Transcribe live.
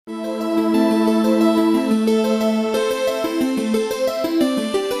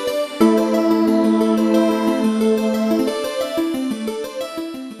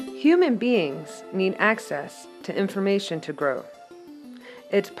access to information to grow.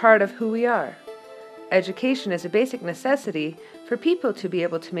 It's part of who we are. Education is a basic necessity for people to be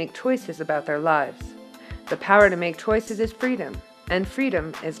able to make choices about their lives. The power to make choices is freedom, and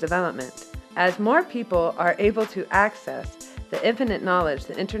freedom is development. As more people are able to access the infinite knowledge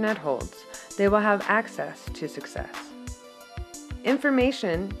the internet holds, they will have access to success.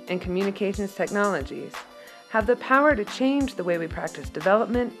 Information and communications technologies have the power to change the way we practice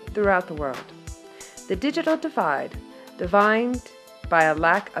development throughout the world. The digital divide, defined by a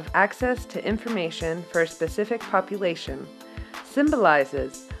lack of access to information for a specific population,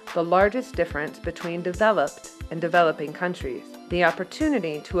 symbolizes the largest difference between developed and developing countries, the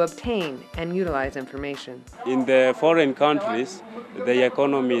opportunity to obtain and utilize information. In the foreign countries, the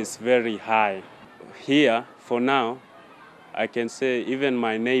economy is very high. Here, for now, I can say even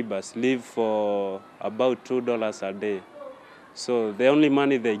my neighbors live for about $2 a day. So the only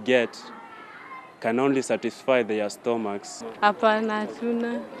money they get can only satisfy their stomachs. Hapana,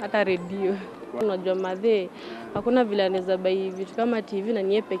 hatuna hata redio. Unajua madhe, hakuna vile anaweza bai vitu kama TV na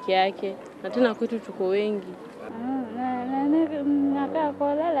niye peke yake. Na tena kwetu tuko wengi. Nakaa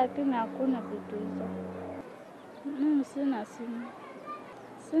kola lakini hakuna vitu hizo. Mimi sina simu.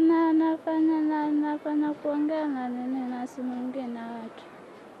 Sina nafanya kuongea na nini na simu nyingine na watu.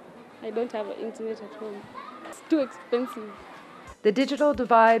 I don't have internet at home. It's too expensive. The digital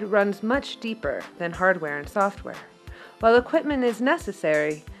divide runs much deeper than hardware and software. While equipment is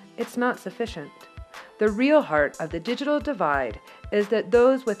necessary, it's not sufficient. The real heart of the digital divide is that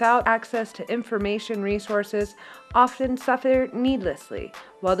those without access to information resources often suffer needlessly,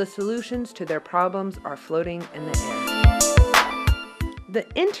 while the solutions to their problems are floating in the air. The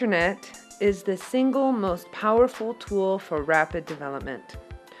internet is the single most powerful tool for rapid development.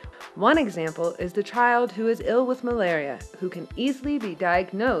 One example is the child who is ill with malaria, who can easily be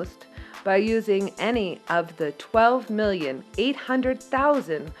diagnosed by using any of the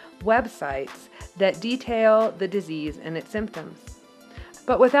 12,800,000 websites that detail the disease and its symptoms.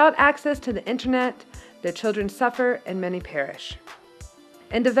 But without access to the internet, the children suffer and many perish.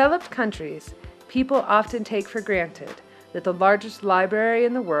 In developed countries, people often take for granted that the largest library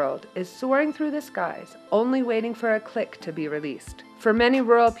in the world is soaring through the skies, only waiting for a click to be released. For many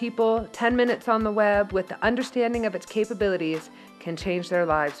rural people, 10 minutes on the web with the understanding of its capabilities can change their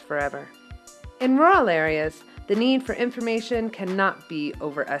lives forever. In rural areas, the need for information cannot be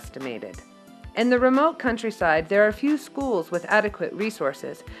overestimated. In the remote countryside, there are few schools with adequate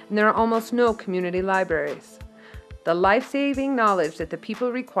resources, and there are almost no community libraries. The life-saving knowledge that the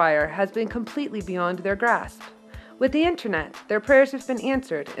people require has been completely beyond their grasp. With the internet, their prayers have been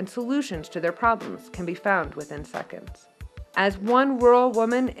answered and solutions to their problems can be found within seconds. As one rural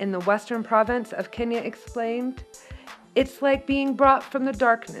woman in the western province of Kenya explained, it's like being brought from the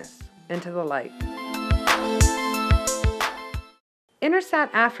darkness into the light. Intersat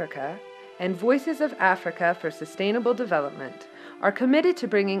Africa and Voices of Africa for Sustainable Development are committed to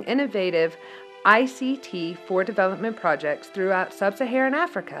bringing innovative ICT for development projects throughout sub-Saharan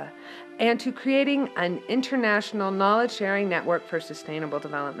Africa and to creating an international knowledge-sharing network for sustainable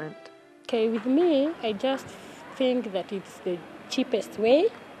development. Okay, with me, I just think that it's the cheapest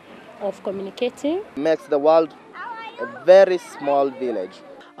way of communicating. Makes the world a very small village.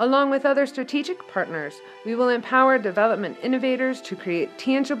 Along with other strategic partners, we will empower development innovators to create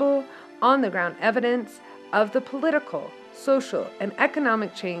tangible, on-the-ground evidence of the political, social, and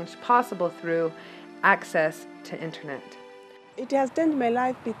economic change possible through access to internet. It has changed my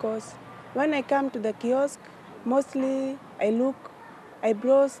life because when I come to the kiosk, mostly I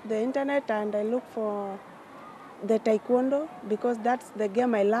browse the internet and I look for the taekwondo because that's the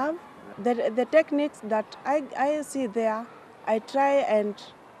game I love. The techniques that I see there, I try and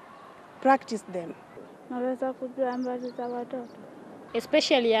practice them.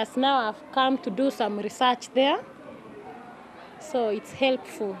 Especially as now I've come to do some research there. So it's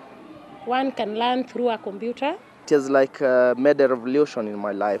helpful. One can learn through a computer. It has made a revolution in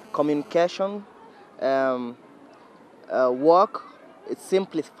my life. Communication, work, it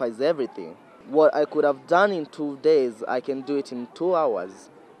simplifies everything. What I could have done in 2 days, I can do it in 2 hours.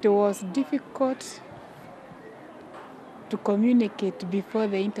 It was difficult to communicate before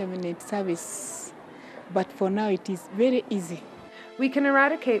the internet service, but for now it is very easy. We can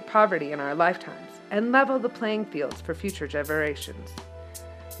eradicate poverty in our lifetimes and level the playing fields for future generations.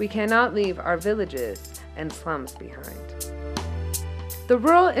 We cannot leave our villages and slums behind. The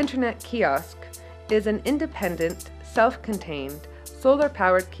Rural Internet Kiosk is an independent, self-contained,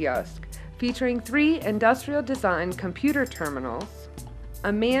 solar-powered kiosk featuring 3 industrial-designed computer terminals,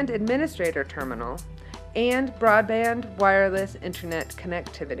 a manned administrator terminal, and broadband wireless internet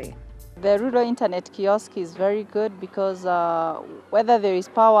connectivity. The Rural Internet Kiosk is very good because whether there is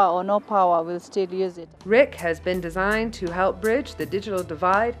power or no power, we'll still use it. RIC has been designed to help bridge the digital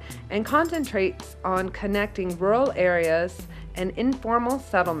divide and concentrates on connecting rural areas and informal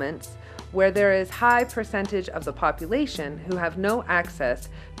settlements where there is high percentage of the population who have no access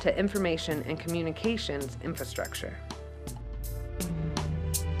to information and communications infrastructure.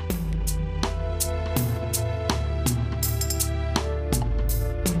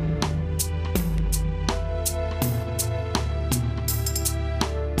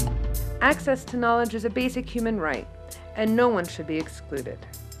 Access to knowledge is a basic human right, and no one should be excluded.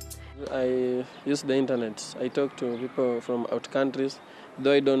 I use the internet. I talk to people from out countries.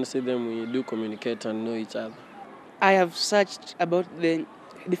 Though I don't see them, we do communicate and know each other. I have searched about the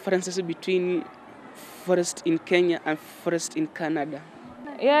differences between forest in Kenya and forest in Canada.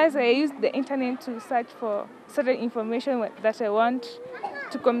 Yes, I use the internet to search for certain information that I want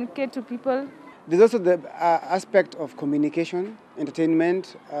to communicate to people. There's also the aspect of communication,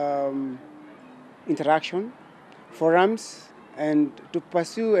 entertainment, interaction, forums, and to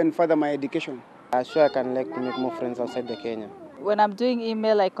pursue and further my education. I'm sure I can to make more friends outside the Kenya. When I'm doing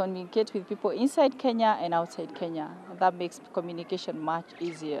email, I communicate with people inside Kenya and outside Kenya. That makes communication much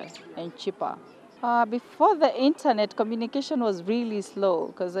easier and cheaper. Before the internet, communication was really slow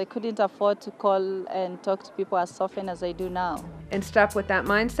because I couldn't afford to call and talk to people as often as I do now. In step with that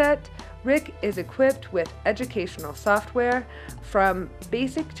mindset, RIC is equipped with educational software from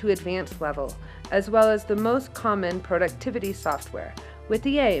basic to advanced level, as well as the most common productivity software, with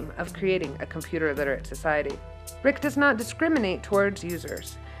the aim of creating a computer literate society. RIC does not discriminate towards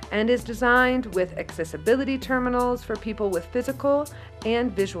users and is designed with accessibility terminals for people with physical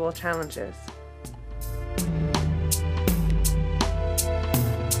and visual challenges.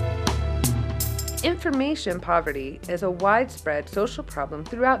 Information poverty is a widespread social problem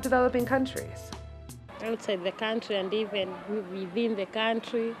throughout developing countries. Outside the country and even within the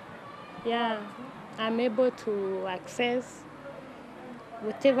country, I'm able to access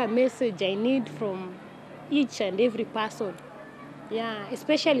whatever message I need from each and every person.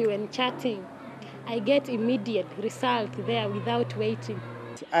 Especially when chatting, I get immediate result there without waiting.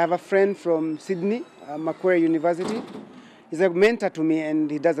 I have a friend from Sydney, Macquarie University. He's a mentor to me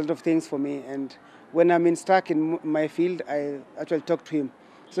and he does a lot of things for me. And when I'm stuck in my field, I actually talk to him.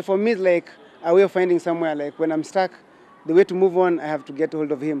 So for me, it's like a way of finding somewhere. Like when I'm stuck, the way to move on, I have to get a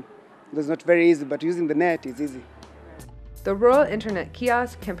hold of him. It's not very easy, but using the net is easy. The Rural Internet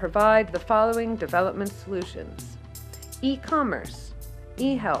Kiosk can provide the following development solutions: e-commerce,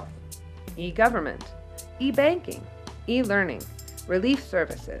 e-health, e-government, e-banking, e-learning, relief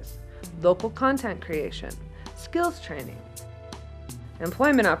services, local content creation, skills training,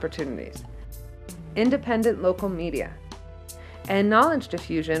 employment opportunities, independent local media, and knowledge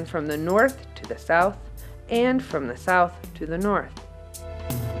diffusion from the north to the south and from the south to the north.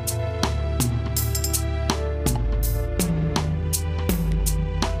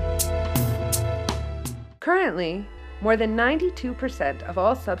 Currently, more than 92% of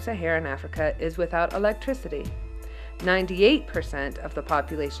all sub-Saharan Africa is without electricity. 98% of the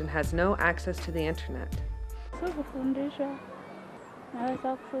population has no access to the internet.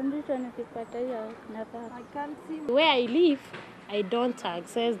 Where I live, I don't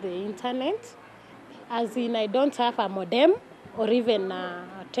access the internet, as in I don't have a modem or even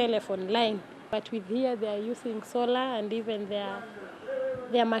a telephone line. But with here, they are using solar and even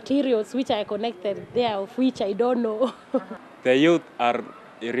their materials which are connected there, of which I don't know. The youth are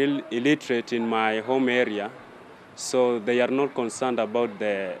illiterate in my home area, so they are not concerned about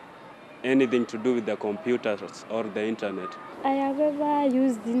anything to do with the computers or the internet. I have ever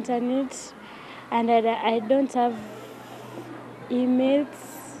used the internet and I don't have emails.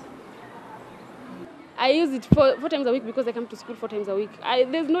 I use it 4 times a week because I come to school 4 times a week.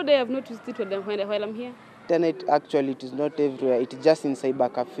 There's no day I've not used it while I'm here. Internet actually it is not everywhere. It is just in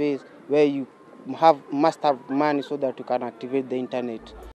cyber cafes where you must have money so that you can activate the internet.